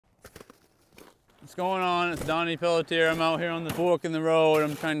What's going on? It's Donnie Pelletier. I'm out here on the fork in the road.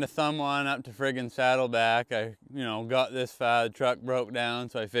 I'm trying to thumb one up to friggin' Saddleback. I, got this far. The truck broke down,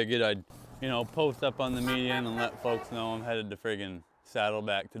 so I figured I'd, post up on the median and let folks know I'm headed to friggin'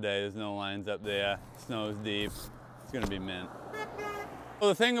 Saddleback today. There's no lines up there. Snow's deep. It's gonna be mint.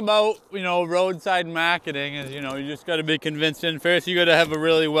 Well, the thing about, roadside marketing is, you just gotta be convincing. First, you gotta have a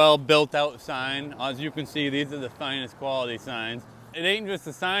really well built out sign. As you can see, these are the finest quality signs. It ain't just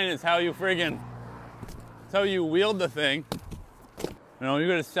a sign, it's how you it's how you wield the thing. You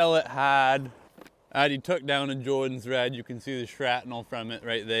gotta sell it hard. I already took down a Jordan's red. You can see the shrapnel from it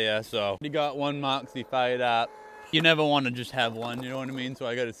right there. So you got one Moxie fired up. You never want to just have one, you know what I mean? So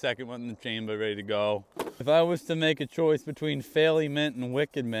I got a second one in the chamber ready to go. If I was to make a choice between Fairly Mint and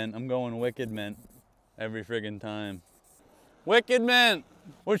Wicked Mint, I'm going Wicked Mint every friggin' time. Wicked Mint!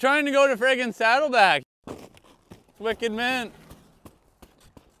 We're trying to go to friggin' Saddleback. Wicked Mint.